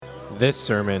This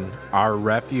sermon, Our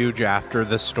Refuge After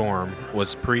the Storm,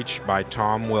 was preached by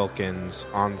Tom Wilkins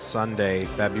on Sunday,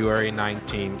 February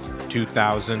 19th,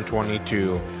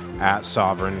 2022 at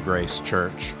Sovereign Grace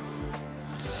Church.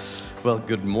 Well,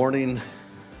 good morning.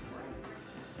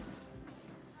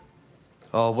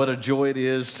 Oh, what a joy it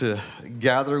is to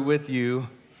gather with you,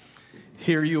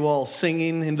 hear you all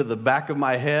singing into the back of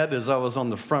my head as I was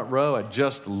on the front row. I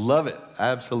just love it.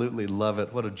 Absolutely love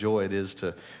it. What a joy it is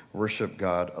to worship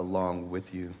God along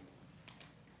with you.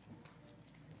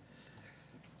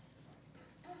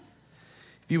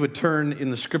 If you would turn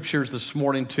in the scriptures this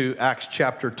morning to Acts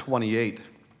chapter 28.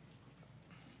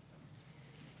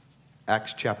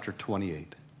 Acts chapter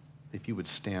 28. If you would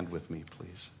stand with me,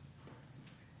 please.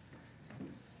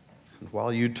 And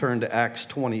while you turn to Acts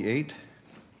 28,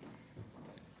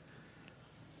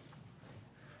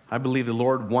 I believe the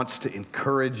Lord wants to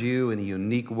encourage you in a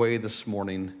unique way this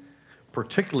morning,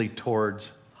 particularly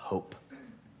towards hope.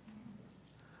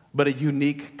 But a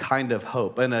unique kind of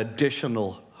hope, an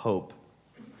additional hope.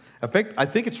 In fact, I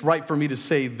think it's right for me to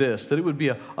say this, that it would be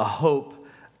a hope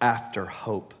after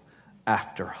hope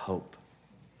after hope.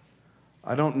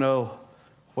 I don't know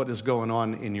what is going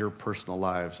on in your personal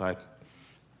lives.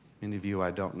 Many of you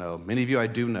I don't know. Many of you I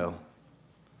do know.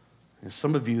 And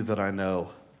some of you that I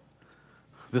know,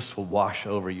 this will wash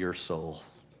over your soul.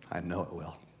 I know it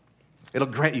will. It'll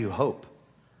grant you hope.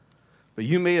 But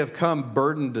you may have come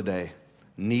burdened today,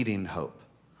 needing hope.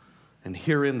 And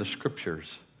here in the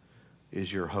scriptures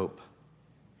is your hope.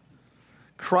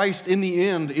 Christ, in the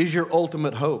end, is your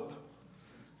ultimate hope.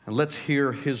 And let's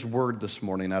hear his word this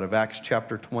morning out of Acts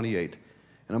chapter 28.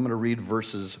 And I'm going to read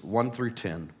verses 1 through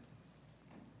 10.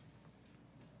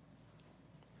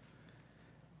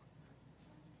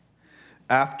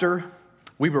 After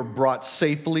we were brought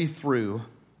safely through,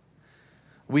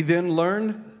 we then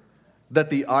learned that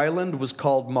the island was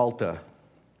called Malta.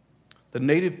 The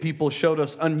native people showed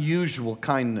us unusual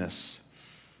kindness.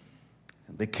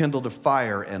 They kindled a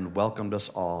fire and welcomed us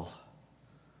all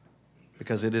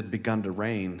because it had begun to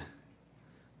rain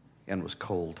and was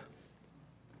cold.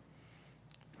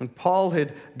 When Paul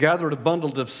had gathered a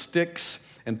bundle of sticks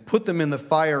and put them in the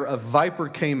fire, a viper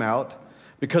came out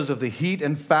because of the heat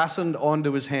and fastened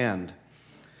onto his hand.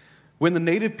 When the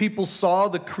native people saw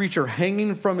the creature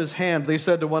hanging from his hand, they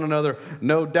said to one another,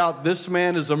 "No doubt this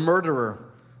man is a murderer,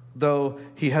 though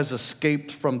he has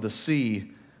escaped from the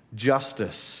sea.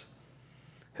 Justice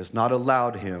has not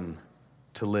allowed him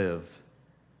to live."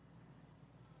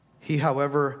 He,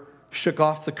 however, shook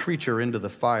off the creature into the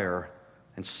fire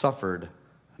and suffered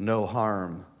no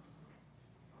harm.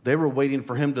 They were waiting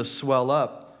for him to swell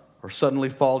up or suddenly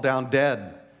fall down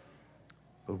dead.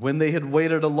 But when they had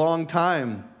waited a long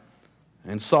time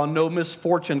and saw no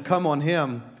misfortune come on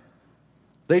him,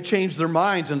 they changed their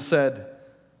minds and said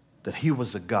that he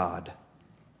was a god.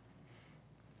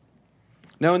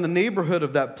 Now in the neighborhood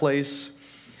of that place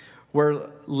were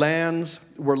lands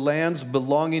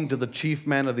belonging to the chief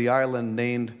man of the island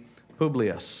named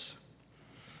Publius,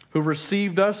 who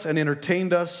received us and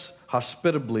entertained us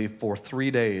hospitably for 3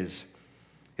 days.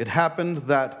 It happened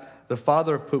that the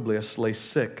father of Publius lay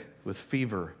sick with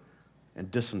fever and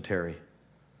dysentery.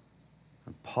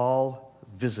 And Paul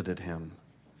visited him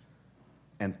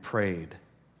and prayed,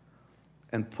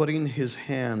 and putting his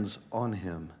hands on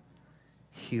him,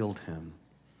 healed him.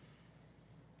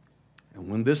 And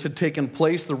when this had taken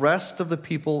place, the rest of the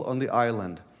people on the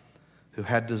island who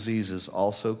had diseases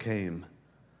also came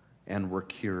and were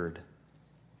cured.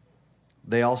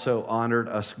 They also honored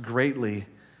us greatly,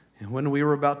 and when we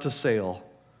were about to sail,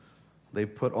 they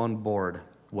put on board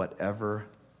whatever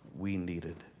we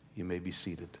needed. You may be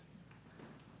seated.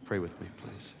 Pray with me,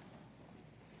 please.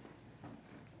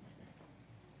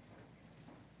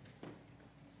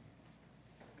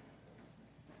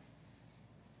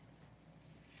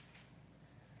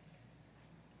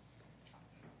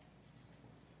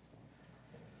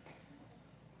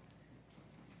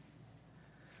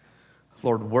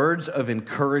 Lord, words of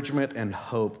encouragement and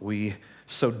hope we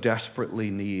so desperately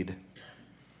need.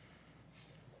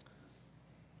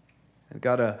 And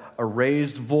got a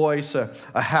raised voice, a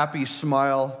happy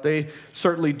smile. They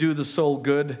certainly do the soul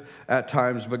good at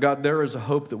times. But God, there is a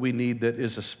hope that we need that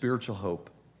is a spiritual hope.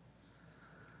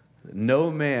 That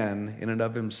no man in and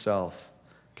of himself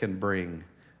can bring.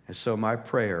 And so my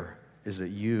prayer is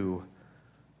that you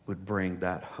would bring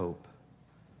that hope.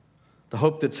 The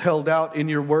hope that's held out in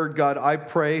your word, God, I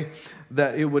pray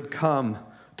that it would come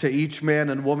to each man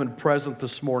and woman present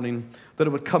this morning, that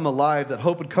it would come alive, that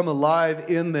hope would come alive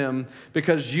in them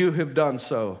because you have done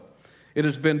so. It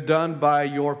has been done by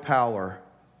your power.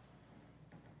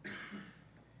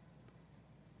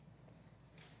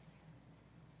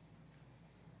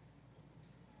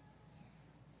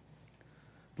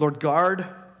 Lord, guard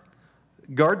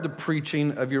the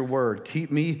preaching of your word.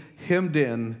 Keep me hemmed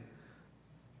in.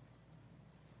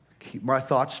 Keep my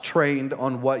thoughts trained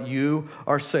on what you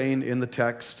are saying in the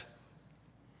text.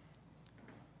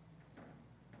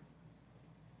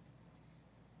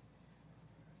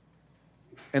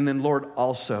 And then, Lord,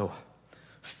 also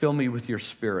fill me with your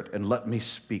Spirit and let me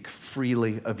speak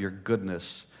freely of your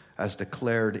goodness as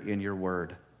declared in your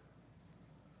word.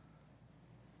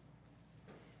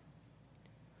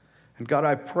 And God,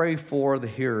 I pray for the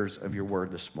hearers of your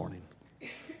word this morning,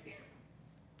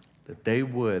 that they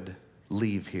would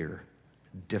leave here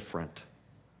different.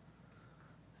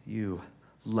 You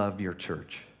love your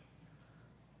church,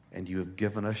 and you have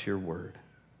given us your word.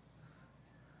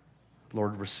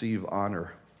 Lord, receive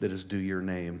honor that is due your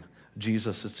name.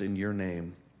 Jesus, it's in your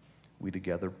name we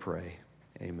together pray.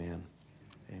 Amen.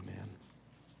 Amen.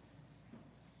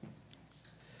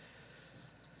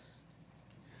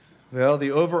 Well,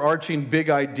 the overarching big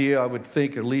idea, I would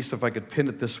think, at least if I could pin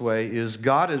it this way, is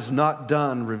God is not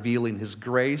done revealing his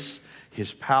grace,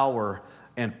 his power,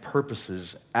 and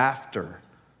purposes after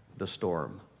the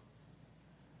storm.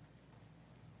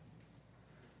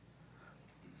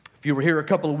 If you were here a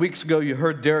couple of weeks ago, you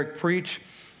heard Derek preach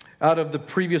out of the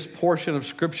previous portion of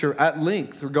Scripture at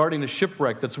length regarding a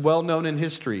shipwreck that's well known in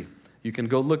history. You can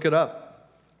go look it up.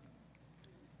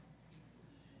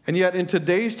 And yet in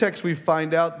today's text we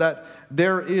find out that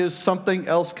there is something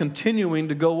else continuing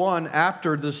to go on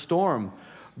after the storm.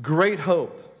 Great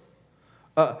hope,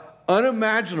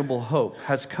 unimaginable hope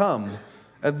has come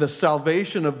at the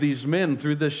salvation of these men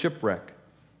through this shipwreck.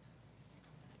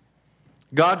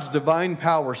 God's divine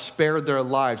power spared their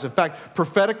lives. In fact,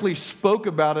 prophetically spoke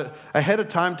about it ahead of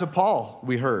time to Paul,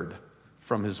 we heard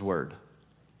from his word.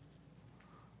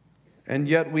 And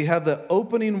yet we have the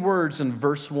opening words in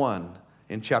verse 1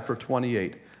 in chapter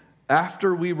 28.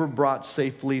 After we were brought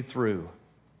safely through.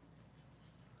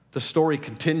 The story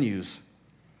continues.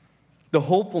 The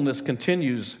hopefulness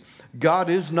continues. God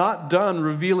is not done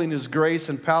revealing his grace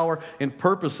and power and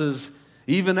purposes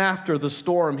even after the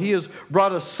storm. He has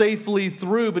brought us safely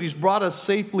through, but he's brought us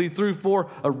safely through for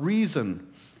a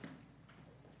reason.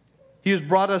 He has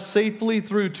brought us safely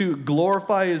through to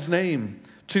glorify his name,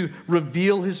 to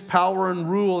reveal his power and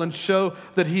rule and show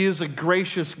that he is a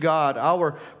gracious God,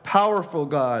 our powerful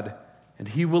God, and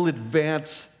he will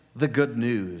advance the good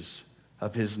news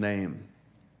of his name.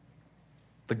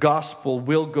 The gospel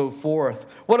will go forth.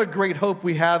 What a great hope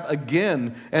we have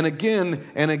again and again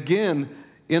and again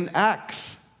in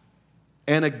Acts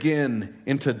and again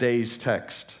in today's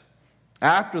text.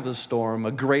 After the storm,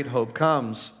 a great hope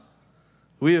comes.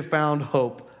 We have found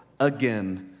hope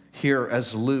again here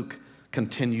as Luke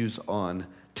continues on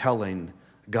telling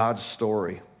God's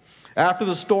story. After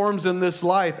the storms in this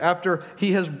life, after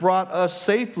he has brought us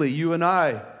safely, you and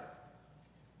I,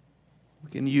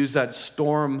 we can use that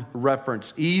storm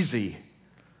reference, easy.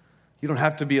 You don't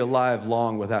have to be alive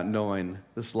long without knowing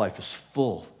this life is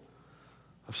full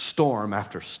of storm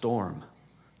after storm,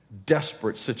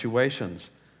 desperate situations.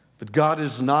 But God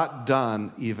is not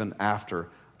done even after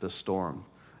the storm.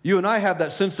 You and I have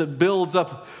that sense that builds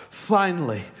up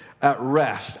finally at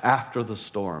rest after the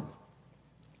storm.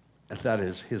 And that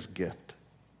is his gift.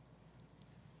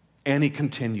 And he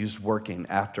continues working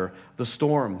after the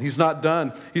storm. He's not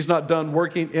done. He's not done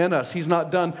working in us. He's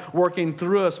not done working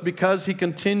through us because he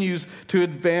continues to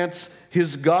advance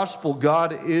his gospel.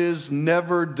 God is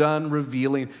never done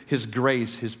revealing his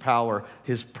grace, his power,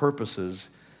 his purposes.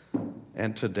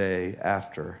 And today,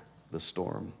 after the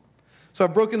storm. So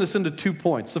I've broken this into 2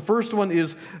 points. The first one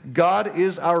is God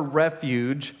is our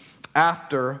refuge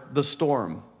after the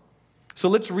storm. So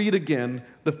let's read again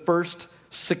the first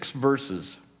 6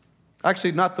 verses.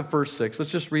 Actually, not the first 6. Let's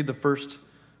just read the first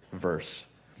verse.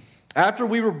 After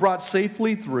we were brought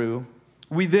safely through,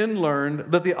 we then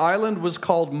learned that the island was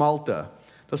called Malta.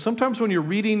 Now, sometimes when you're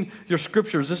reading your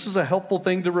scriptures, this is a helpful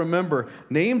thing to remember.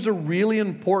 Names are really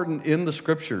important in the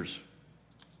scriptures.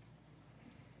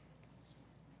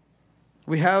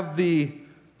 We have the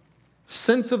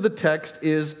sense of the text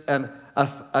is an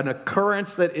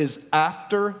occurrence that is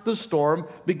after the storm,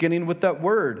 beginning with that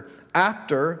word.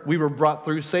 After we were brought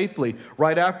through safely.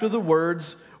 Right after the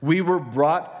words, we were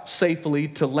brought safely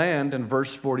to land in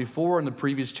verse 44 in the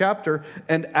previous chapter.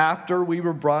 And after we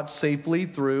were brought safely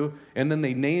through, and then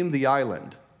they named the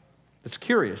island. It's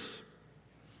curious.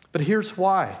 But here's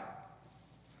why.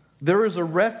 There is a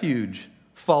refuge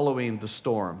following the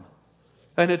storm.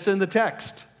 And it's in the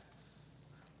text.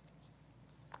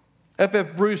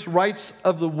 F.F. Bruce writes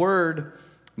of the word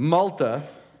Malta.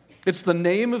 It's the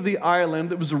name of the island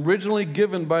that was originally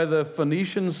given by the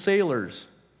Phoenician sailors.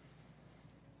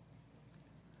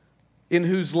 in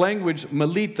whose language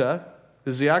Melita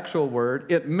is the actual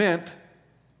word, it meant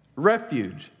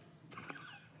refuge.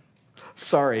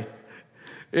 Sorry.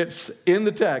 It's in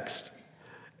the text.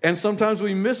 And sometimes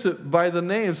we miss it by the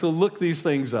name, so look these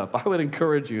things up. I would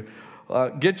encourage you,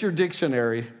 get your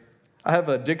dictionary. I have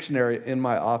a dictionary in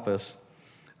my office,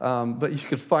 but you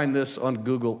could find this on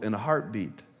Google in a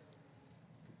heartbeat.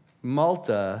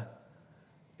 Malta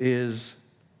is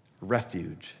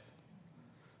refuge.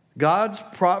 God's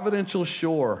providential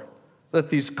shore that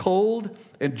these cold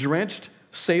and drenched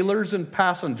sailors and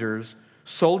passengers,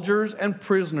 soldiers and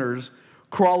prisoners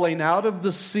crawling out of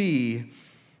the sea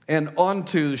and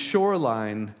onto the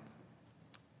shoreline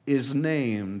is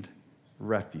named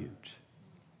refuge.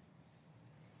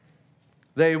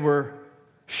 They were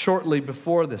shortly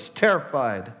before this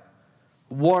terrified,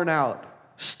 worn out,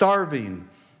 starving,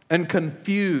 and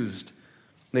confused.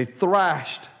 They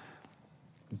thrashed,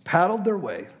 paddled their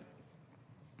way.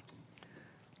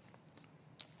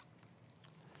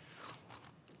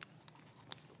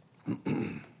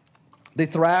 They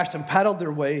thrashed and paddled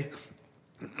their way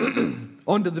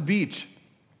onto the beach.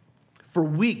 For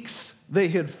weeks, they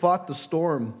had fought the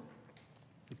storm,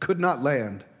 could not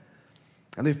land.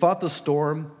 And they fought the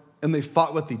storm, and they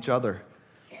fought with each other.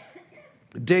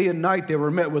 Day and night, they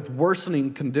were met with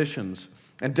worsening conditions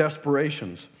and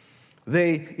desperations.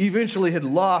 They eventually had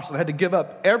lost and had to give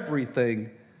up everything.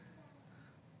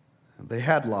 They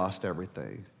had lost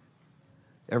everything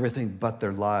but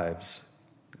their lives.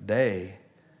 They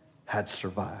had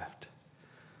survived.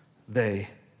 They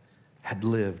had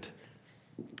lived.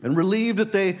 And relieved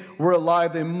that they were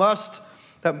alive, they must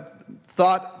have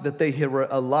thought that they were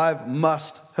alive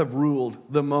must have ruled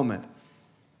the moment.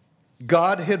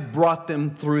 God had brought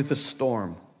them through the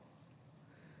storm.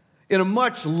 In a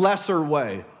much lesser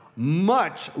way,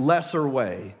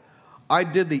 I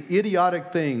did the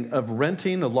idiotic thing of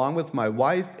renting, along with my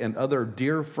wife and other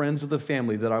dear friends of the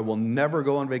family that I will never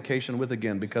go on vacation with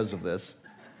again because of this,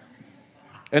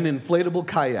 an inflatable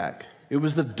kayak. It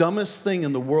was the dumbest thing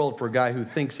in the world for a guy who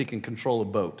thinks he can control a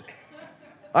boat.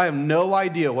 I have no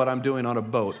idea what I'm doing on a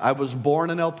boat. I was born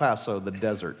in El Paso, the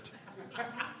desert,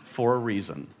 for a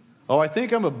reason. Oh, I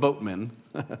think I'm a boatman.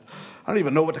 I don't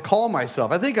even know what to call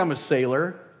myself. I think I'm a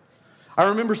sailor. I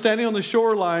remember standing on the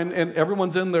shoreline and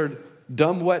everyone's in their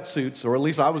dumb wetsuits, or at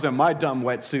least I was in my dumb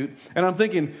wetsuit, and I'm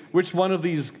thinking, which one of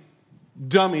these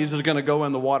dummies is going to go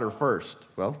in the water first?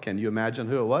 Well, can you imagine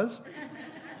who it was?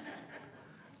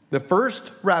 The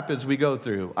first rapids we go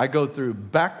through, I go through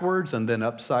backwards and then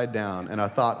upside down, and I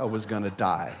thought I was going to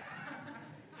die.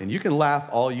 And you can laugh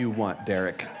all you want,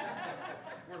 Derek.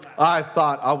 I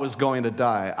thought I was going to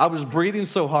die. I was breathing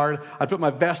so hard. I put my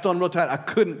vest on real tight. I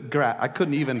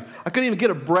couldn't even get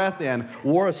a breath in.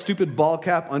 Wore a stupid ball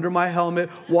cap under my helmet.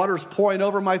 Water's pouring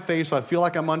over my face, so I feel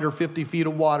like I'm under 50 feet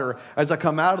of water. As I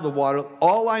come out of the water,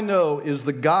 all I know is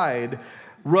the guide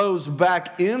rows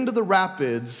back into the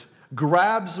rapids,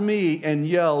 grabs me and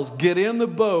yells, "Get in the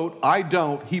boat." I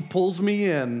don't. He pulls me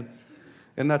in,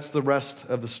 and that's the rest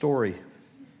of the story,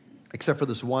 except for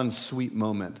this one sweet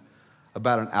moment.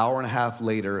 About an hour and a half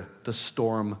later, the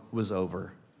storm was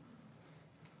over.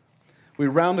 We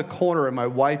round a corner, and my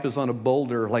wife is on a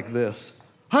boulder like this.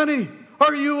 "Honey,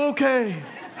 are you okay?"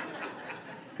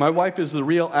 My wife is the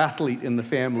real athlete in the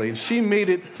family, and she made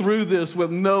it through this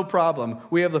with no problem.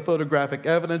 We have the photographic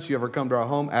evidence. You ever come to our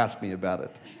home, ask me about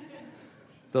it.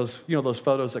 Those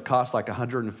photos that cost like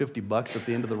 $150 at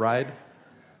the end of the ride?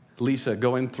 Lisa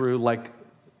going through like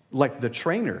the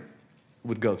trainer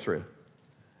would go through.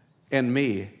 And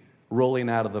me rolling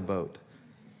out of the boat.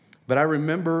 But I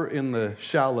remember in the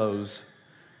shallows,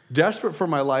 desperate for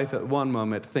my life at one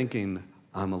moment, thinking,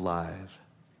 I'm alive.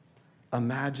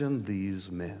 Imagine these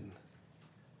men.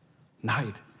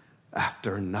 Night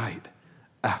after night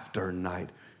after night.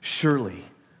 Surely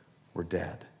we're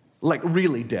dead. Like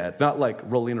really dead. Not like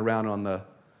rolling around on the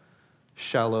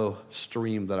shallow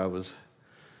stream that I was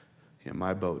in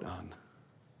my boat on.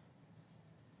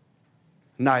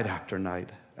 Night after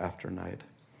night after night.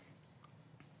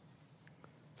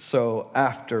 So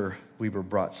after we were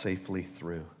brought safely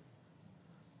through,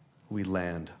 we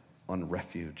land on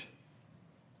refuge.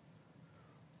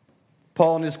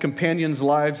 Paul and his companions'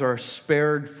 lives are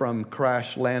spared from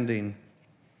crash landing,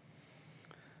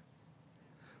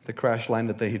 the crash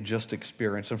landing that they had just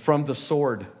experienced, and from the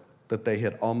sword that they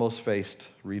had almost faced,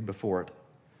 read before it.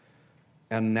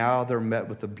 And now they're met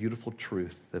with the beautiful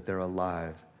truth that they're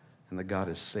alive and that God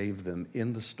has saved them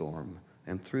in the storm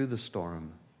and through the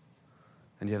storm.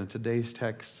 And yet in today's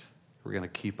text, we're going to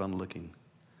keep on looking.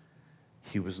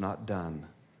 He was not done.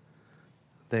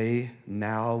 They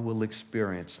now will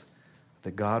experience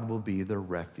that God will be their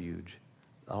refuge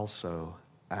also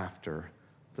after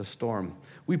the storm.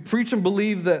 We preach and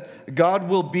believe that God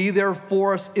will be there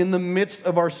for us in the midst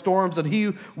of our storms, and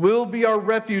He will be our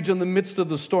refuge in the midst of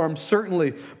the storm,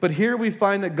 certainly. But here we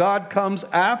find that God comes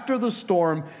after the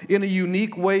storm in a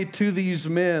unique way to these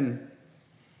men.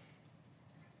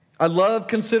 I love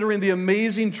considering the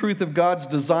amazing truth of God's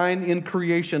design in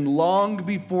creation. Long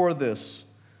before this,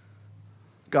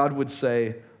 God would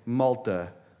say,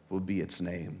 Malta will be its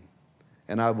name,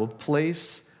 and I will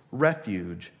place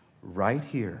refuge right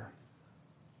here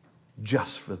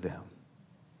just for them.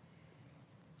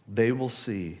 They will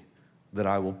see that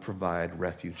I will provide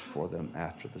refuge for them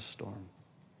after the storm.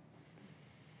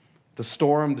 The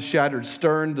storm, the shattered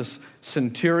stern, the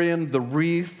centurion, the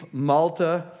reef,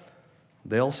 Malta,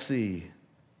 they'll see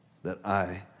that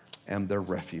I am their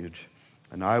refuge,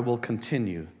 and I will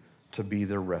continue to be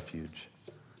their refuge.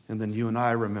 And then you and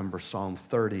I remember Psalm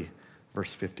 30,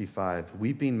 verse 55.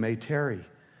 Weeping may tarry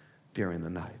during the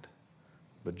night,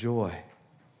 but joy,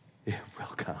 it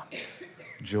will come.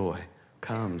 Joy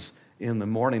comes in the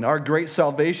morning. Our great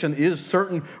salvation is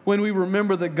certain when we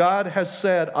remember that God has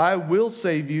said, I will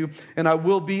save you, and I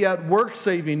will be at work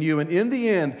saving you, and in the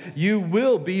end, you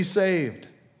will be saved.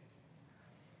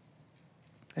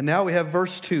 And now we have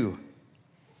verse 2.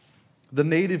 The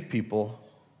native people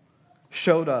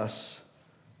showed us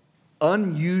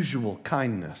unusual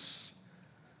kindness.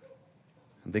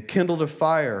 They kindled a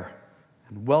fire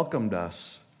and welcomed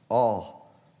us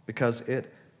all because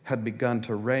it had begun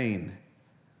to rain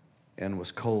and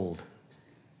was cold.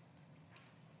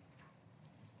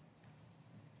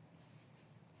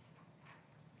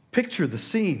 Picture the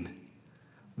scene.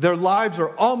 Their lives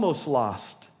are almost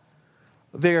lost.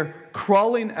 They're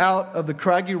crawling out of the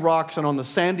craggy rocks and on the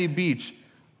sandy beach,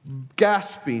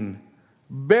 gasping,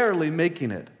 barely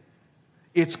making it.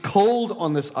 It's cold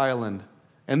on this island,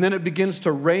 and then it begins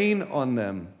to rain on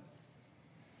them.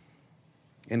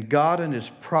 And God in His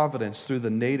providence through the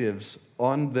natives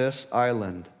on this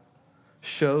island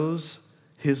shows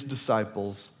His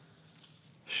disciples,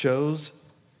 shows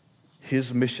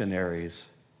His missionaries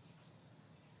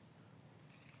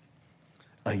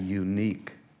a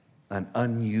unique, an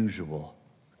unusual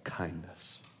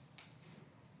kindness.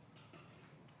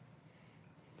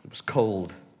 It was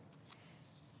cold.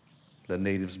 The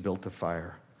natives built a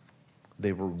fire.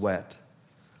 They were wet.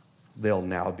 They'll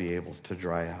now be able to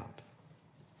dry out.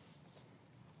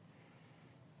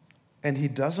 And He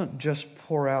doesn't just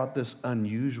pour out this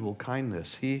unusual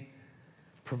kindness. He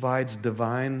provides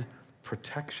divine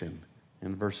protection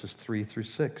in verses 3 through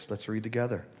 6. Let's read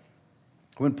together.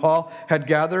 When Paul had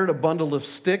gathered a bundle of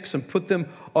sticks and put them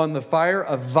on the fire,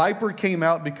 a viper came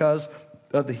out because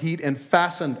of the heat and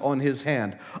fastened on his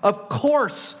hand. Of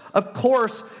course,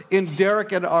 in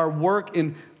Derek and our work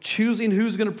in choosing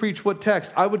who's going to preach what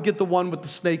text, I would get the one with the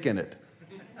snake in it.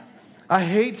 I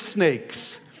hate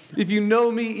snakes. If you know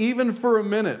me even for a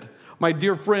minute, my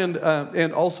dear friend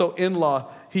and also in-law,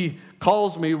 he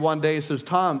calls me one day and says,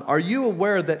 Tom, are you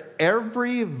aware that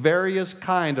every various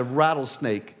kind of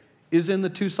rattlesnake is in the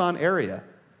Tucson area?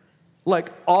 Like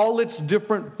all its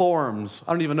different forms.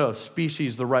 I don't even know if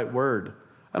species is the right word.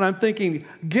 And I'm thinking,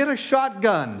 get a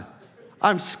shotgun.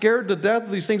 I'm scared to death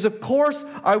of these things. Of course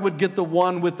I would get the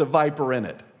one with the viper in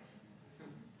it.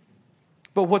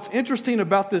 But what's interesting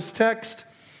about this text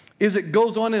is it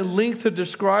goes on in length to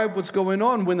describe what's going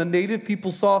on. When the native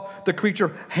people saw the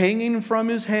creature hanging from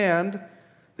his hand,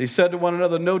 they said to one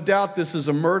another, no doubt this is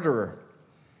a murderer.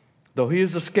 Though he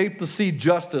has escaped the sea,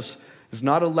 justice has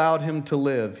not allowed him to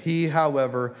live. He,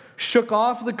 however, shook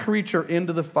off the creature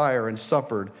into the fire and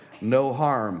suffered no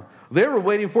harm. They were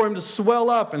waiting for him to swell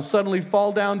up and suddenly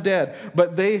fall down dead.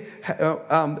 But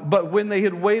when they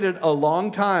had waited a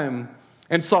long time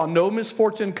and saw no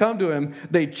misfortune come to him,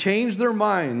 they changed their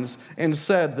minds and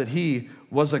said that he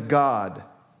was a god.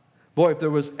 Boy, if there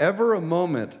was ever a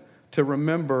moment to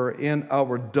remember in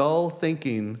our dull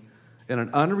thinking, in an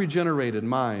unregenerated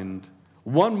mind,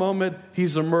 one moment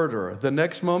he's a murderer. The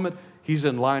next moment he's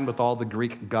in line with all the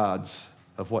Greek gods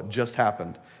of what just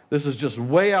happened. This is just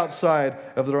way outside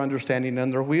of their understanding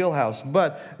and their wheelhouse.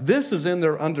 But this is in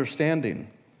their understanding.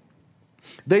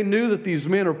 They knew that these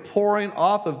men are pouring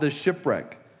off of this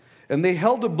shipwreck. And they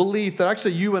held a belief that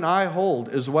actually you and I hold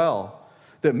as well.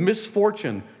 That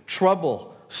misfortune,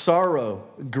 trouble, sorrow,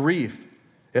 grief,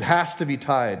 it has to be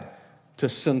tied to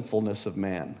sinfulness of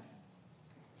man.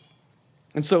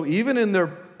 And so even in their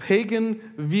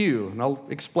pagan view, and I'll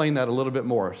explain that a little bit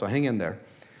more, so hang in there.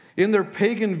 In their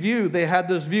pagan view, they had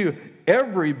this view,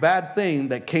 every bad thing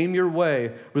that came your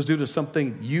way was due to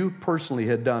something you personally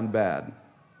had done bad.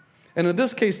 And in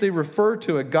this case, they refer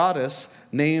to a goddess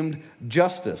named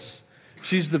Justice.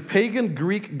 She's the pagan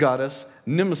Greek goddess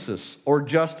Nemesis, or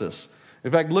justice.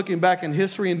 In fact, looking back in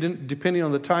history and depending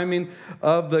on the timing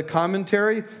of the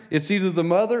commentary, it's either the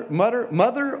mother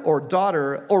or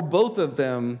daughter, or both of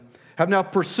them have now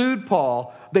pursued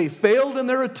Paul. They failed in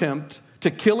their attempt to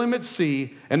kill him at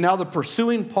sea, and now they're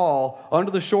pursuing Paul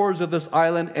under the shores of this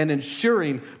island and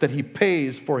ensuring that he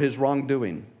pays for his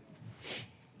wrongdoing.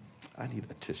 I need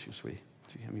a tissue, sweetie.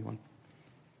 Do you have me one?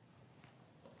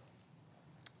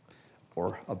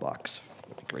 Or a box.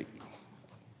 That'd be great.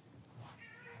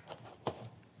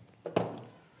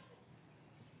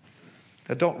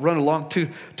 Now, don't run along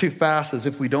too fast as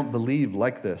if we don't believe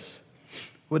like this.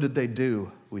 What did they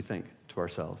do, we think to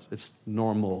ourselves? It's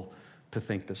normal to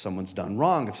think that someone's done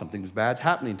wrong, if something bad's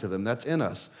happening to them. That's in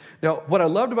us. Now, what I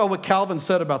loved about what Calvin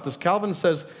said about this, Calvin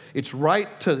says it's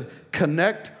right to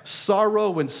connect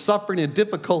sorrow and suffering and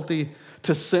difficulty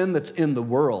to sin that's in the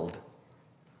world.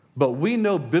 But we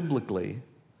know biblically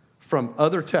from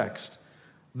other texts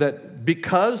that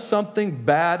because something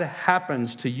bad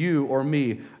happens to you or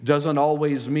me doesn't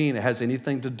always mean it has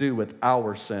anything to do with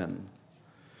our sin.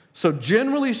 So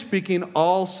generally speaking,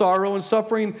 all sorrow and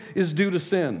suffering is due to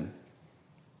sin.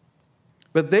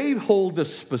 But they hold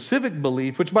this specific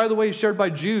belief, which, by the way, is shared by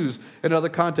Jews in other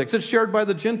contexts. It's shared by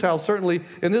the Gentiles, certainly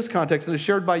in this context, and it's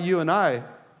shared by you and I,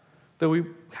 that we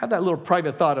had that little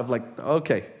private thought of like,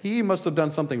 okay, he must have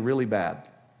done something really bad.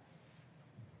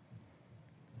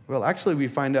 Well, actually, we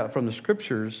find out from the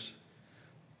Scriptures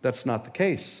that's not the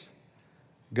case.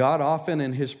 God often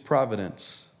in His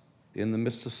providence, in the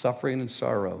midst of suffering and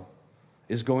sorrow,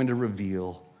 is going to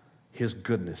reveal His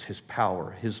goodness, His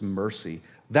power, His mercy.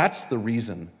 That's the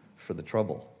reason for the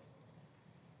trouble.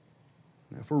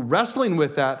 Now, if we're wrestling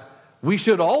with that, we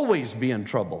should always be in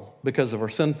trouble because of our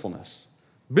sinfulness.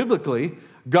 Biblically,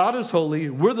 God is holy,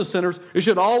 we're the sinners. It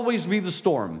should always be the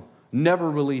storm,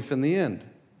 never relief in the end.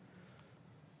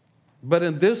 But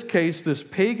in this case, this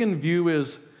pagan view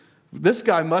is, this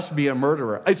guy must be a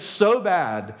murderer. It's so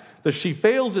bad that she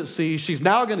fails at sea. She's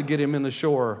now going to get him in the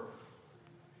shore.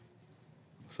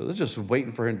 So they're just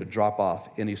waiting for him to drop off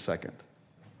any second.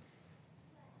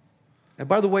 And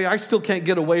by the way, I still can't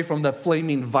get away from the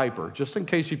flaming viper, just in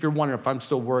case if you're wondering if I'm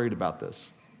still worried about this.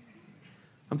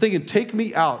 I'm thinking, take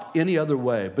me out any other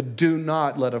way, but do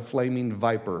not let a flaming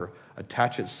viper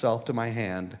attach itself to my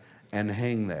hand and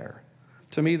hang there.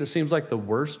 To me, this seems like the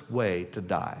worst way to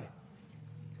die.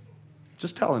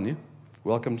 Just telling you,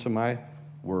 welcome to my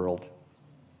world.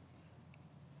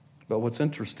 But what's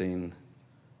interesting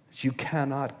is you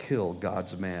cannot kill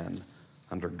God's man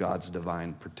under God's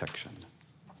divine protection.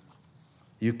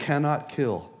 You cannot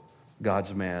kill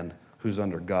God's man who's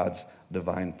under God's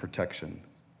divine protection.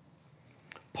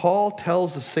 Paul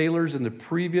tells the sailors in the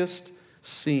previous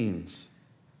scenes,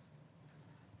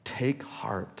 take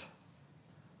heart.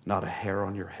 Not a hair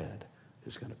on your head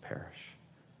is going to perish.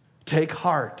 Take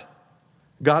heart.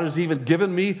 God has even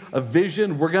given me a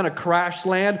vision. We're going to crash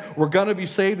land. We're going to be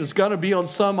saved. It's going to be on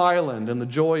some island. And the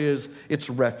joy is it's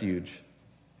refuge.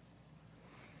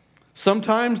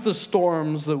 Sometimes the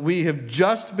storms that we have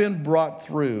just been brought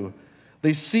through,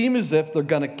 they seem as if they're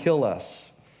going to kill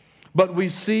us. But we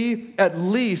see at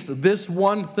least this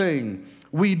one thing.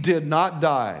 We did not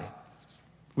die.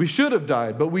 We should have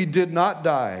died, but we did not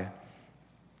die.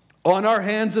 On our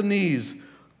hands and knees,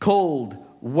 cold,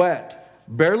 wet,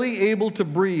 barely able to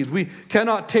breathe. We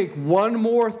cannot take one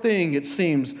more thing, it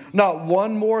seems, not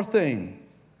one more thing.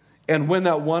 And when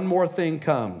that one more thing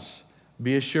comes,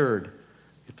 be assured,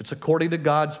 if it's according to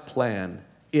God's plan,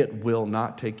 it will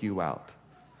not take you out.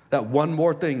 That one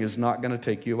more thing is not going to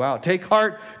take you out. Take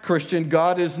heart, Christian.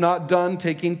 God is not done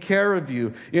taking care of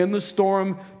you. In the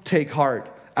storm, take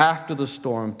heart. After the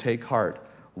storm, take heart.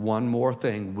 One more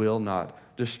thing will not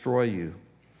destroy you.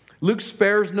 Luke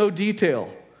spares no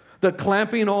detail. The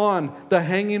clamping on, the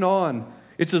hanging on.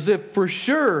 It's as if for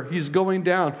sure he's going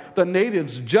down. The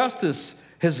natives' justice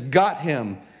has got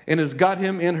him and has got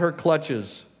him in her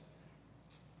clutches.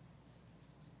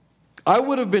 I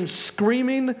would have been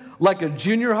screaming like a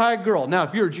junior high girl. Now,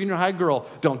 if you're a junior high girl,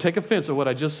 don't take offense at what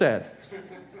I just said.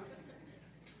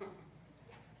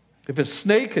 If a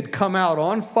snake had come out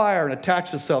on fire and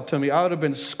attached itself to me, I would have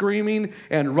been screaming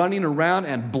and running around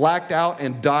and blacked out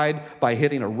and died by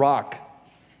hitting a rock.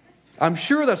 I'm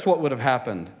sure that's what would have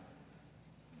happened.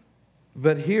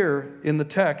 But here in the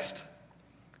text,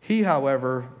 he,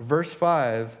 however, verse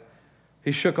 5,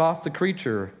 he shook off the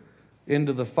creature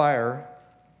into the fire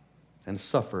and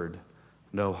suffered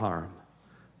no harm.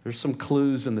 There's some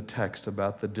clues in the text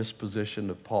about the disposition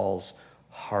of Paul's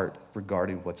heart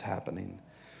regarding what's happening.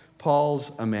 Paul's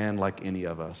a man like any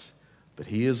of us, But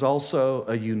he is also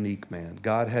a unique man.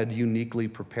 God had uniquely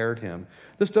prepared him.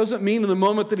 This doesn't mean in the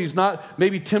moment that he's not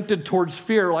maybe tempted towards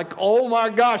fear, like, oh my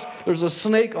gosh, there's a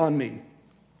snake on me.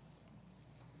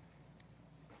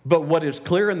 But what is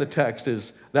clear in the text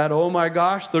is that, oh my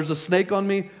gosh, there's a snake on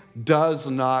me, does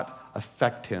not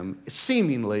affect him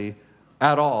seemingly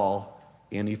at all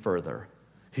any further.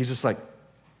 He's just like,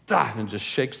 and just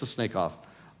shakes the snake off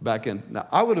back in. Now,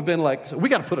 I would have been like, we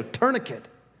got to put a tourniquet.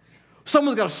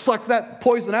 Someone's got to suck that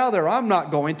poison out of there. I'm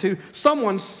not going to.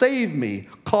 Someone save me.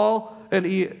 Call the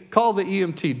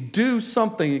EMT. Do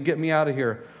something and get me out of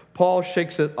here. Paul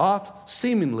shakes it off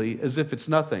seemingly as if it's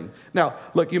nothing. Now,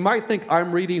 look, you might think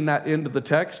I'm reading that into the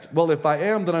text. Well, if I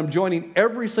am, then I'm joining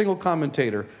every single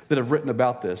commentator that have written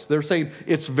about this. They're saying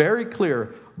it's very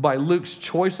clear by Luke's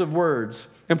choice of words.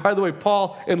 And by the way,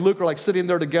 Paul and Luke are like sitting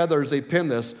there together as they pen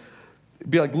this.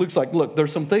 Be like, Luke's like, look,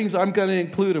 there's some things I'm going to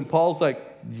include. And Paul's like,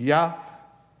 yeah,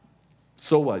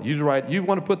 so what? You right? You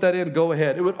want to put that in? Go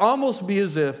ahead. It would almost be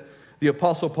as if the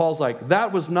Apostle Paul's like,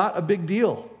 that was not a big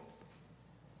deal.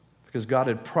 Because God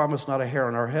had promised not a hair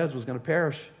on our heads was going to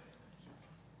perish.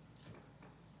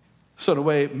 So in a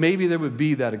way, maybe there would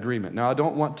be that agreement. Now, I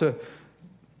don't want to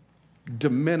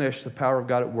diminish the power of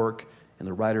God at work in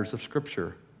the writers of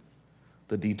Scripture.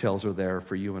 The details are there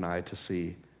for you and I to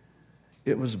see.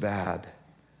 It was bad,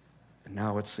 and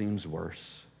now it seems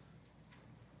worse.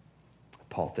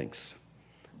 Paul thinks,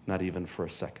 not even for a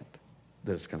second,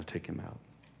 that it's going to take him out.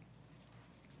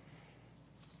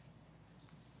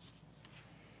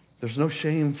 There's no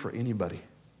shame for anybody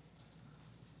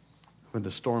when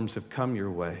the storms have come your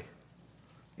way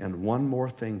and one more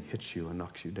thing hits you and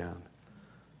knocks you down.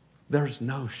 There's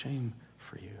no shame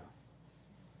for you.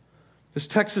 This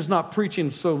text is not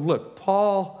preaching, so look,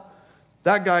 Paul,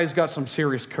 that guy's got some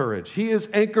serious courage. He is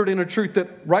anchored in a truth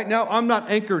that right now I'm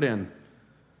not anchored in.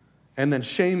 And then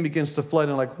shame begins to flood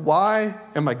in, like, why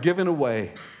am I giving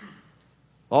away?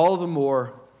 All the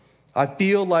more, I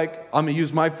feel like, I'm going to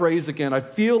use my phrase again, I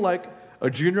feel like a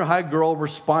junior high girl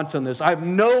response on this. I have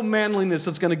no manliness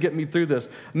that's going to get me through this.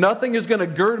 Nothing is going to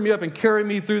gird me up and carry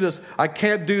me through this. I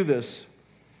can't do this.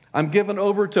 I'm given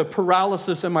over to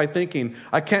paralysis in my thinking.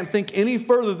 I can't think any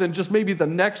further than just maybe the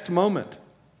next moment.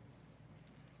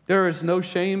 There is no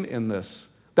shame in this.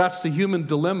 That's the human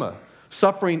dilemma.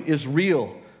 Suffering is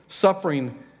real.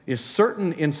 Suffering is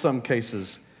certain in some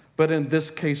cases. But in this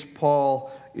case,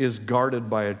 Paul is guarded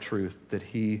by a truth that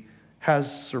he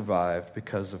has survived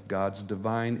because of God's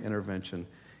divine intervention.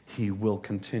 He will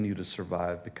continue to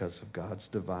survive because of God's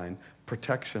divine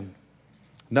protection.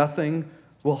 Nothing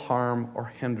will harm or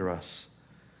hinder us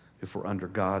if we're under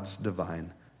God's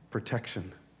divine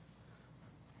protection.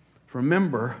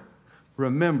 Remember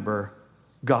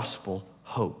gospel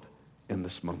hope in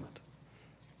this moment.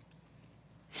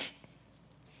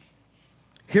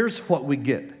 Here's what we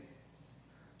get.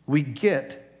 We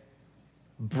get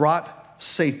brought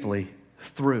safely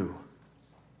through.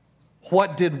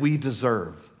 What did we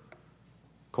deserve?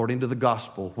 According to the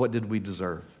gospel, what did we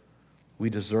deserve? We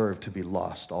deserve to be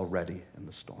lost already in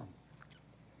the storm.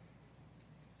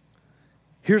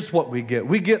 Here's what we get.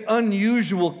 We get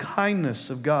unusual kindness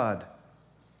of God.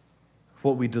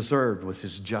 What we deserved was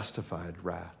his justified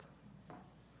wrath.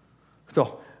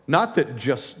 So, not that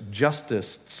just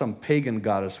justice, some pagan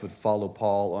goddess would follow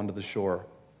Paul onto the shore.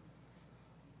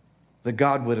 That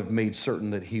God would have made certain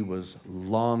that he was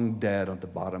long dead on the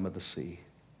bottom of the sea.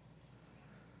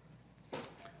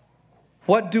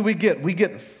 What do we get? We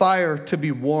get fire to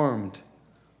be warmed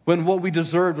when what we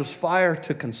deserved was fire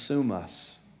to consume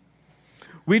us.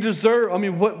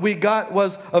 What we got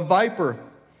was a viper,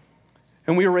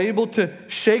 and we were able to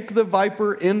shake the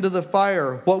viper into the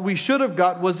fire. What we should have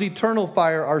got was eternal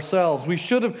fire ourselves. We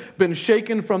should have been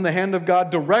shaken from the hand of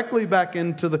God directly back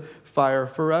into the fire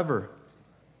forever.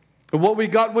 And what we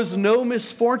got was no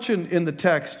misfortune in the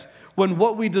text, when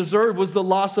what we deserved was the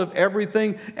loss of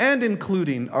everything, and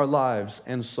including our lives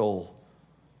and soul.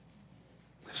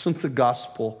 Isn't the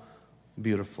gospel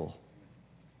beautiful?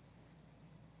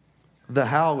 The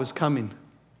how is coming.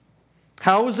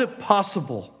 How is it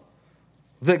possible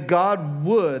that God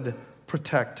would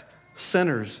protect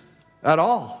sinners at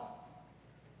all?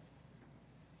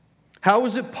 How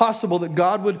is it possible that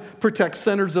God would protect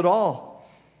sinners at all?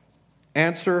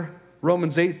 Answer,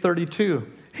 Romans 8:32.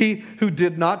 He who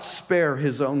did not spare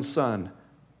his own son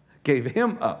gave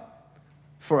him up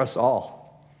for us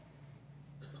all.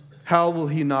 How will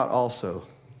he not also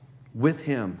with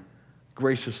him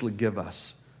graciously give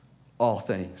us all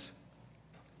things?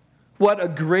 What a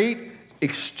great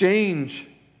exchange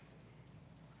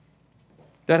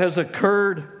that has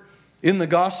occurred in the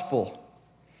gospel.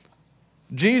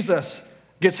 Jesus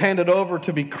gets handed over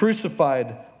to be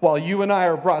crucified while you and I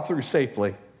are brought through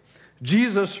safely.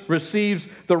 Jesus receives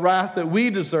the wrath that we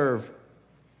deserve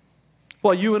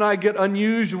while you and I get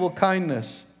unusual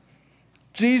kindness.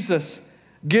 Jesus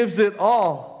gives it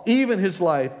all, even his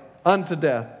life, unto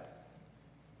death.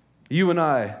 You and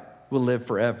I will live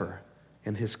forever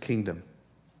in his kingdom.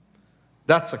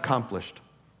 That's accomplished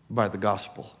by the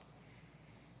gospel.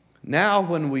 Now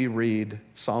when we read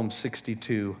Psalm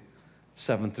 62,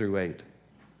 7 through 8,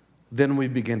 then we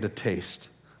begin to taste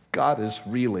God is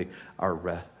really our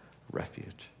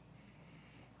refuge.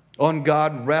 On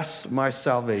God rests my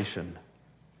salvation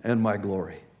and my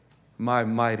glory. My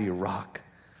mighty rock,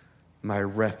 my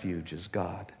refuge is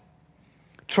God.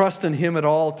 Trust in him at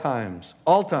all times,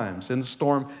 in the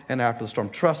storm and after the storm.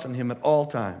 Trust in him at all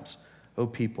times, O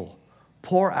people.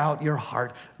 Pour out your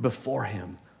heart before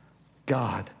him.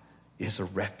 God is a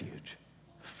refuge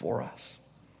for us.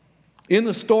 In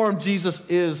the storm, Jesus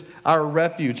is our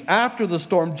refuge. After the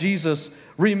storm, Jesus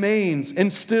remains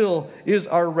and still is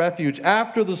our refuge.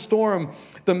 After the storm,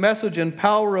 the message and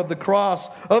power of the cross,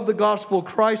 of the gospel,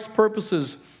 Christ's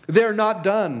purposes, they're not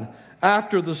done.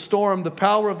 After the storm, the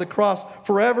power of the cross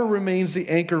forever remains the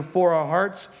anchor for our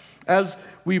hearts as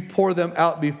we pour them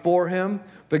out before him.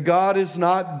 But God is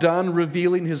not done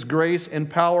revealing his grace and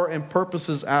power and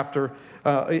purposes after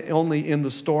only in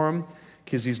the storm,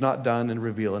 because he's not done in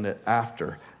revealing it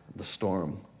after the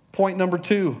storm. Point number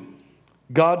 2,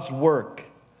 God's work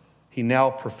he now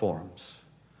performs.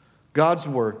 God's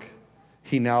work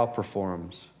he now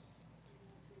performs.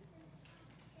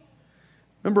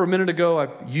 Remember a minute ago I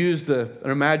used an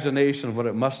imagination of what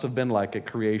it must have been like at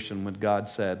creation when God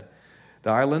said, the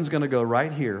island's going to go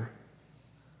right here,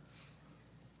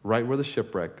 right where the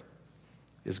shipwreck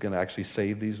is going to actually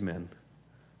save these men,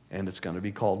 and it's going to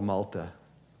be called Malta.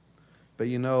 But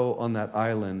you know, on that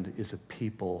island is a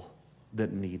people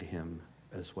that need him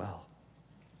as well.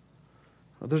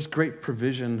 Well, there's great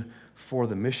provision for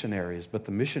the missionaries, but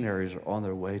the missionaries are on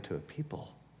their way to a people.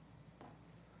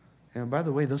 And by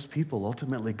the way, those people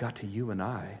ultimately got to you and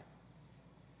I.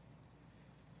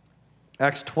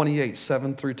 Acts 28,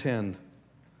 7 through 10.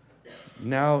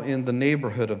 Now in the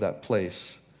neighborhood of that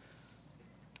place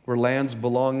were lands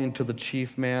belonging to the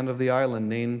chief man of the island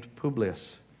named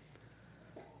Publius,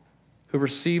 who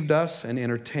received us and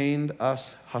entertained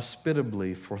us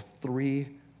hospitably for 3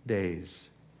 days.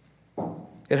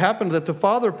 It happened that the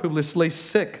father of Publius lay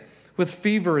sick with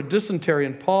fever and dysentery,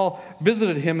 and Paul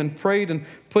visited him and prayed, and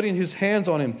putting his hands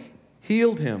on him,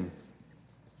 healed him.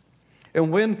 And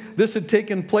when this had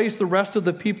taken place, the rest of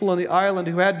the people on the island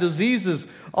who had diseases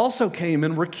also came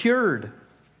and were cured.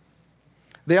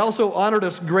 They also honored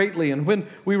us greatly, and when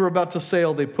we were about to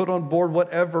sail, they put on board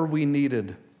whatever we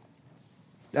needed.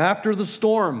 After the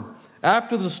storm,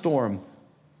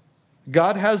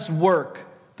 God has work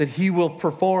that he will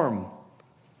perform.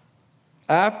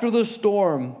 After the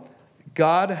storm,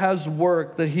 God has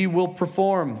work that he will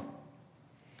perform.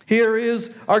 Here is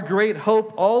our great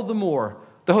hope all the more.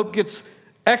 The hope gets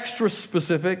extra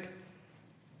specific,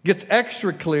 gets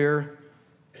extra clear,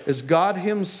 as God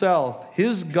himself,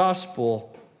 his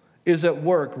gospel, is at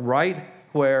work right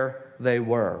where they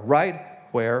were, right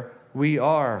where we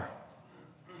are.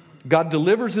 God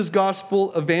delivers his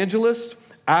gospel evangelists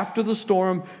after the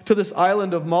storm to this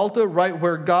island of Malta, right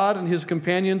where God and his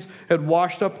companions had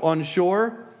washed up on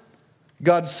shore.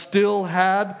 God still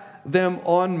had them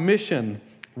on mission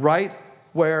right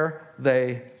where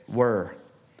they were.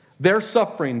 Their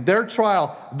suffering, their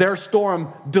trial, their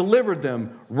storm delivered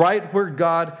them right where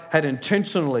God had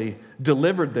intentionally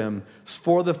delivered them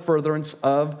for the furtherance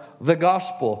of the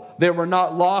gospel. They were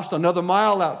not lost another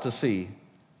mile out to sea.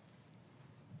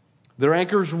 Their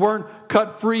anchors weren't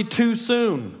cut free too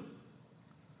soon.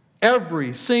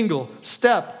 Every single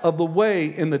step of the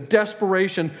way in the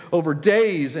desperation over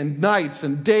days and nights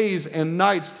and days and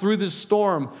nights through this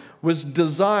storm was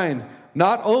designed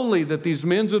not only that these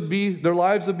men their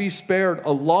lives would be spared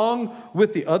along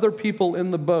with the other people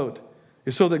in the boat,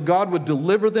 so that God would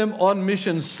deliver them on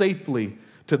mission safely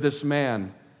to this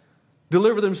man,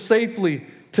 deliver them safely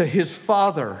to his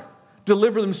father,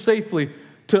 deliver them safely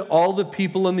to all the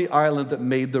people in the island that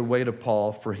made their way to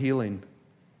Paul for healing.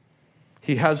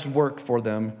 He has work for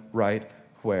them right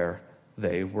where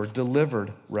they were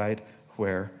delivered, right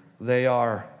where they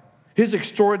are. His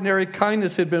extraordinary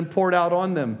kindness had been poured out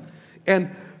on them,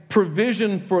 and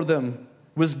provision for them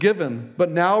was given.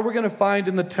 But now we're going to find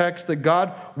in the text that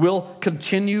God will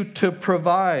continue to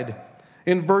provide.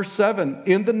 In verse 7,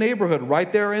 in the neighborhood,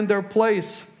 right there in their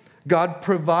place, God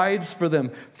provides for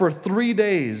them. For 3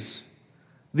 days,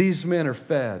 these men are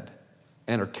fed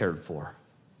and are cared for.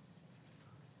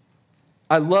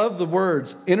 I love the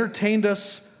words, entertained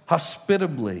us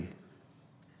hospitably.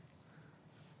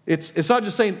 It's not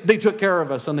just saying they took care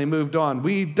of us and they moved on.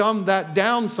 We dumb that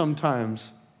down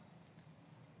sometimes.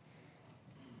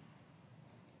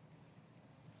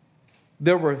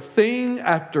 There were thing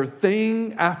after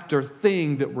thing after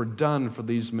thing that were done for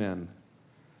these men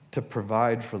to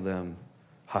provide for them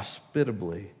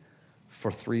hospitably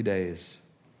for 3 days.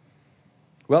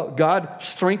 Well, God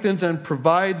strengthens and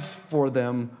provides for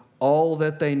them all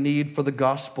that they need for the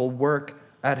gospel work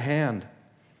at hand.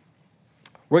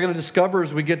 We're going to discover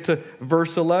as we get to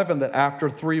verse 11 that after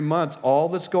 3 months, all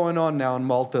that's going on now in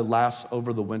Malta lasts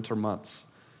over the winter months.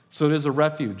 So it is a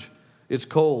refuge. It's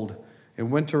cold, and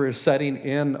winter is setting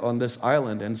in on this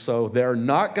island, and so they're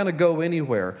not going to go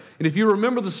anywhere. And if you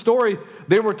remember the story,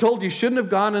 they were told you shouldn't have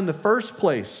gone in the first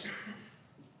place.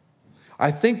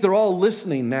 I think they're all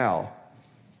listening now,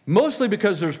 mostly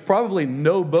because there's probably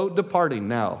no boat departing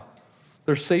now.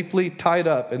 They're safely tied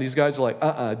up, and these guys are like,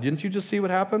 didn't you just see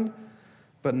what happened?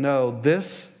 But no,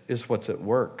 this is what's at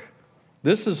work.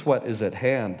 This is what is at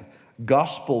hand.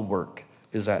 Gospel work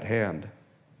is at hand.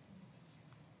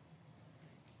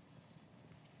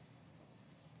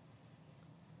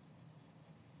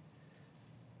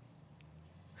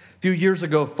 A few years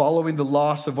ago, following the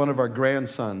loss of one of our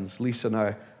grandsons, Lisa and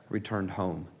I returned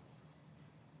home.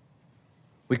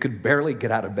 We could barely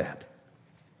get out of bed.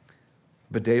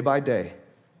 But day by day,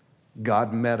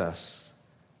 God met us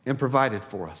and provided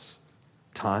for us.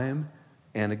 Time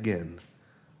and again,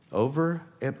 over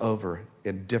and over,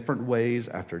 in different ways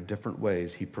after different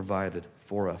ways, He provided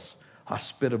for us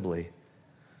hospitably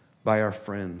by our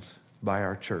friends, by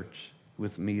our church,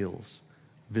 with meals,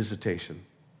 visitation.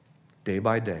 Day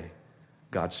by day,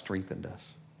 God strengthened us.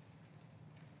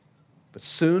 But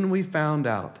soon we found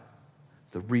out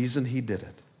the reason He did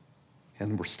it,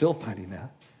 and we're still finding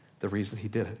out the reason He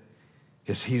did it,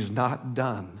 is He's not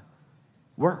done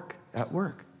at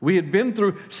work. We had been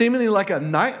through seemingly like a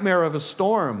nightmare of a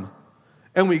storm,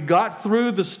 and we got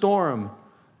through the storm,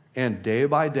 and day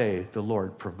by day, the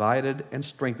Lord provided and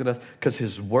strengthened us because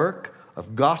His work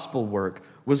of gospel work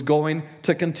was going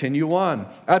to continue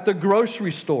on. At the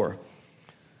grocery store,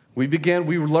 we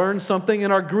learned something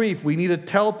in our grief. We need to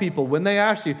tell people when they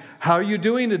ask you, how are you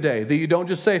doing today? That you don't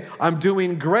just say, I'm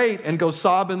doing great, and go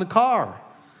sob in the car.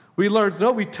 We learned,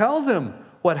 no, we tell them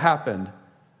what happened.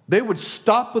 They would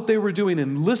stop what they were doing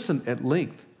and listen at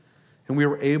length. And we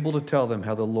were able to tell them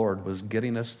how the Lord was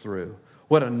getting us through.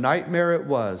 What a nightmare it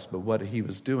was, but what He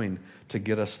was doing to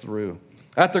get us through.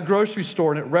 At the grocery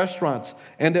store and at restaurants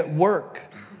and at work,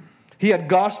 He had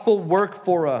gospel work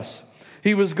for us.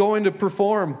 He was going to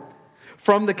perform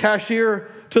from the cashier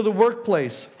to the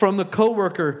workplace, from the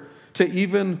coworker to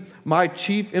even my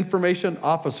chief information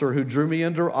officer who drew me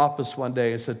into her office one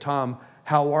day and said, Tom,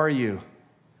 how are you?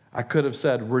 I could have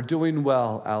said, we're doing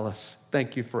well, Alice.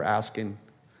 Thank you for asking.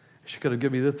 She could have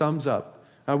given me the thumbs up.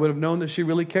 I would have known that she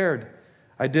really cared.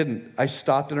 I didn't. I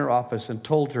stopped in her office and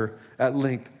told her at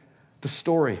length the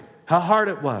story, how hard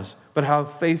it was, but how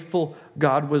faithful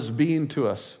God was being to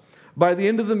us. By the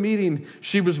end of the meeting,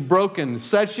 she was broken,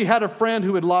 said she had a friend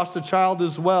who had lost a child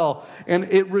as well, and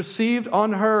it received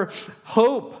on her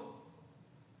hope.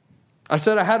 I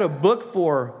said I had a book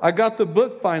for her. I got the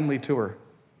book finally to her.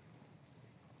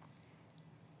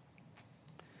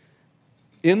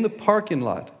 In the parking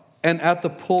lot and at the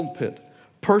pulpit,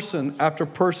 person after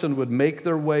person would make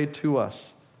their way to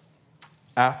us.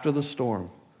 After the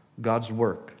storm, God's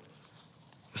work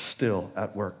is still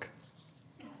at work.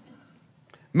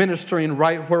 Ministering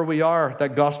right where we are,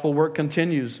 that gospel work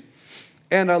continues.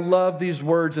 And I love these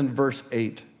words in verse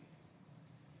 8.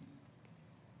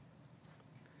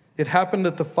 It happened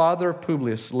that the father of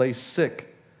Publius lay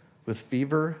sick with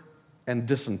fever and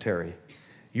dysentery.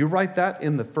 You write that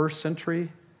in the first century,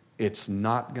 it's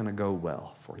not going to go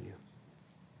well for you.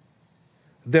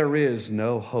 There is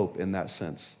no hope in that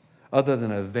sense, other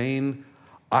than a vain,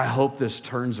 I hope this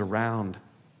turns around.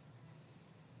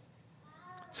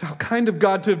 So how kind of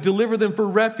God to have delivered them for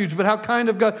refuge, but how kind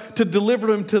of God to deliver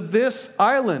them to this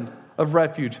island of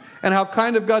refuge, and how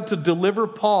kind of God to deliver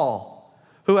Paul,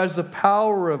 who has the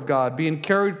power of God being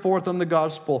carried forth on the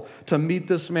gospel to meet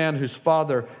this man whose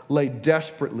father lay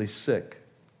desperately sick.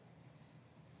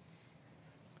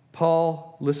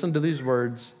 Paul listened to these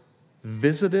words,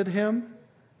 visited him,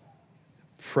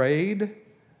 prayed,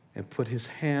 and put his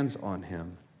hands on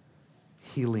him,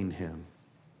 healing him.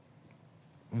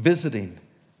 Visiting,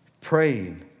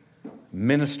 praying,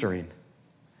 ministering.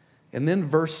 And then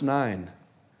verse 9,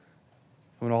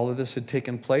 when all of this had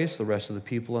taken place, the rest of the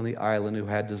people on the island who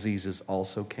had diseases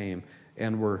also came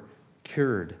and were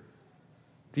cured.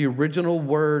 The original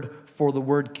word for the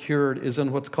word cured is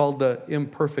in what's called the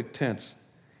imperfect tense.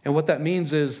 And what that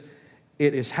means is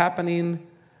it is happening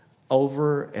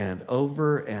over and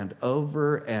over and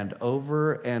over and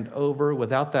over and over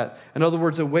without that. In other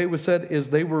words, the way it was said is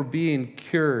they were being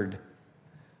cured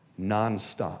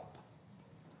nonstop.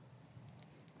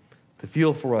 The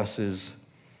feel for us is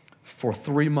for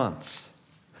 3 months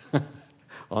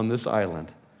on this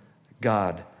island,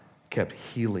 God kept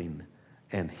healing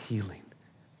and healing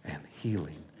and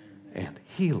healing and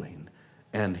healing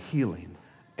and healing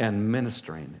and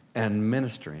ministering and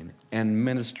ministering and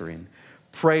ministering.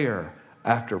 Prayer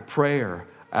after prayer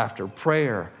after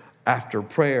prayer after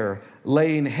prayer,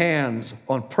 laying hands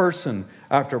on person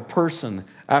after person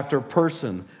after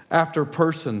person after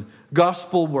person.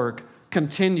 Gospel work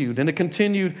continued, and it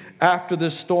continued after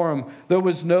this storm. There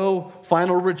was no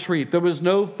final retreat. There was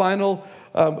no final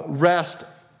rest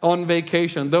on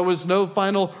vacation. There was no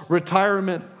final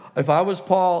retirement. If I was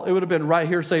Paul, it would have been right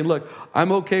here saying, look,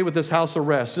 I'm okay with this house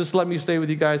arrest. Just let me stay with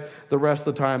you guys the rest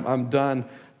of the time. I'm done.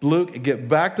 Luke, get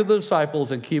back to the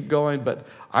disciples and keep going, but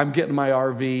I'm getting my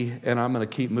RV and I'm going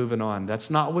to keep moving on. That's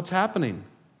not what's happening.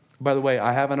 By the way,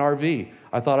 I have an RV.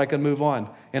 I thought I could move on,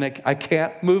 and I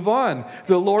can't move on.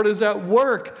 The Lord is at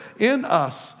work in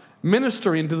us,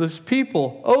 ministering to this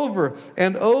people over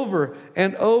and over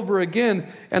and over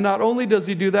again. And not only does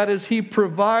he do that, is he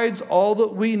provides all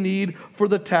that we need for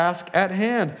the task at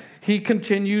hand. He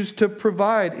continues to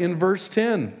provide in verse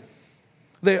 10.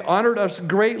 They honored us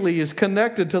greatly is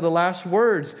connected to the last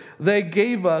words. They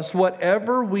gave us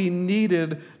whatever we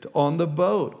needed on the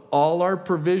boat, all our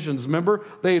provisions. Remember,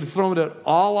 they had thrown it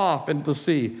all off into the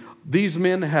sea. These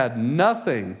men had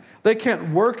nothing. They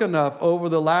can't work enough over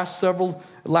the last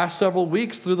several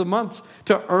weeks through the months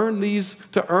to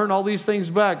earn all these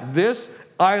things back. This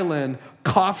island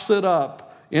coughs it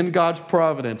up in God's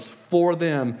providence for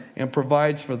them and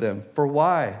provides for them. For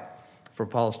why? For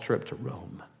Paul's trip to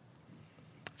Rome.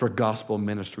 For gospel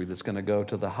ministry that's going to go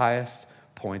to the highest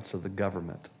points of the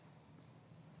government.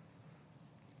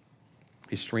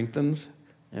 He strengthens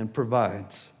and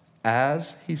provides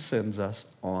as he sends us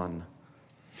on.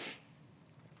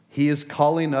 He is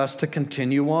calling us to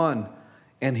continue on,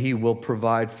 and he will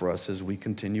provide for us as we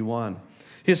continue on.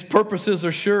 His purposes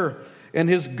are sure, and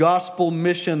his gospel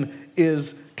mission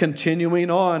is continuing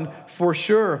on for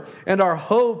sure. And our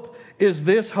hope is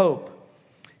this hope: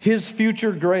 his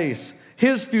future grace,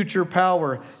 his future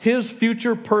power, his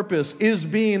future purpose is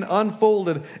being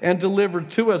unfolded and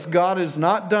delivered to us. God is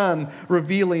not done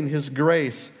revealing his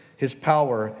grace, his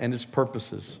power, and his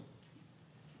purposes.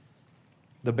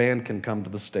 The band can come to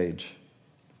the stage.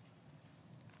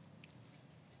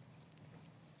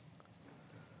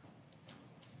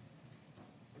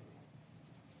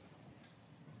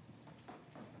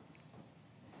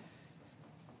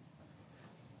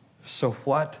 So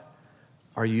what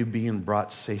are you being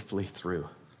brought safely through?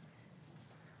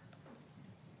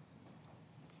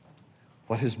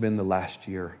 What has been the last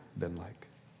year been like?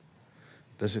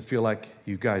 Does it feel like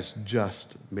you guys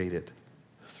just made it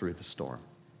through the storm?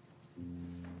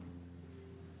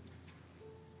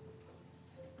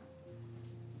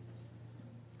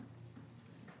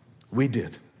 We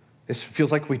did. It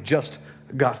feels like we just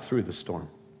got through the storm.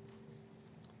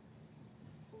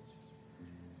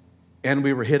 And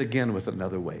we were hit again with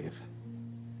another wave.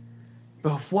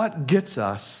 But what gets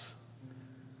us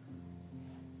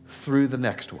through the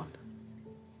next one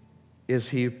is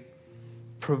he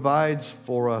provides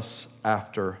for us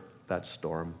after that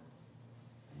storm.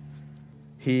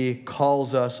 He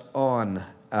calls us on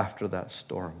after that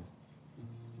storm.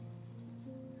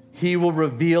 He will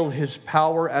reveal his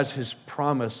power as his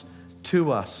promise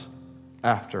to us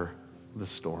after the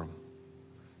storm.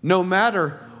 No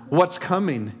matter what's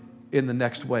coming in the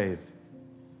next wave.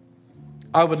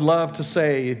 I would love to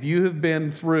say, if you have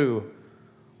been through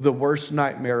the worst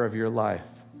nightmare of your life,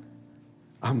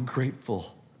 I'm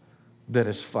grateful that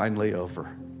it's finally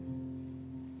over.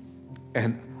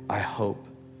 And I hope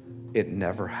it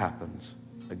never happens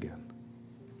again.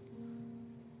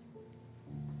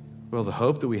 Well, the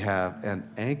hope that we have, an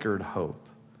anchored hope.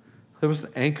 There was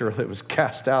an anchor that was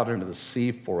cast out into the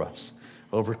sea for us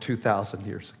over 2,000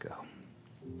 years ago.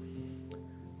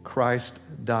 Christ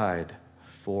died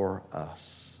for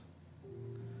us,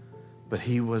 but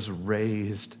he was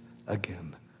raised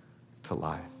again to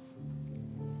life.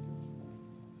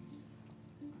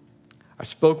 I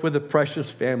spoke with a precious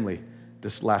family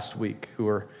this last week who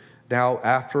are now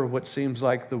after what seems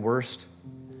like the worst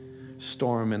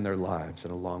storm in their lives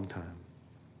in a long time.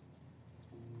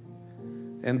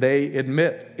 And they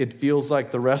admit it feels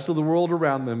like the rest of the world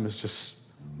around them is just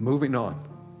moving on.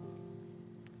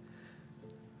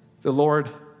 The Lord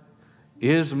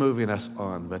is moving us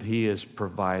on, but He is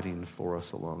providing for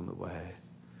us along the way.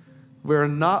 We're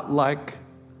not like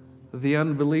the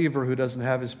unbeliever who doesn't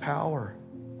have his power.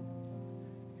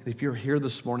 And if you're here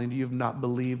this morning, you've not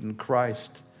believed in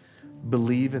Christ,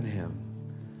 believe in Him.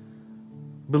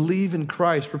 Believe in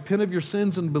Christ. Repent of your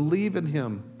sins and believe in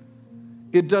Him.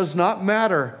 It does not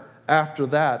matter after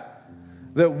that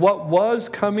what was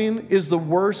coming is the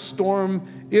worst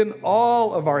storm in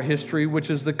all of our history, which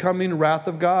is the coming wrath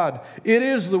of God. It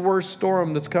is the worst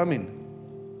storm that's coming.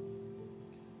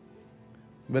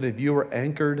 But if you are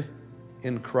anchored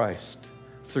in Christ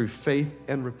through faith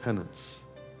and repentance,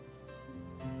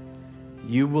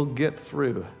 you will get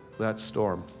through that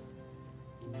storm.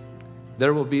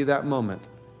 There will be that moment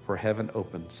where heaven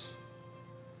opens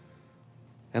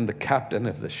and the captain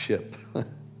of the ship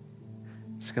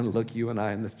is going to look you and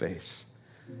I in the face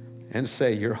and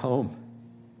say, "You're home,"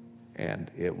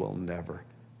 and it will never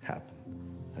happen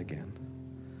again.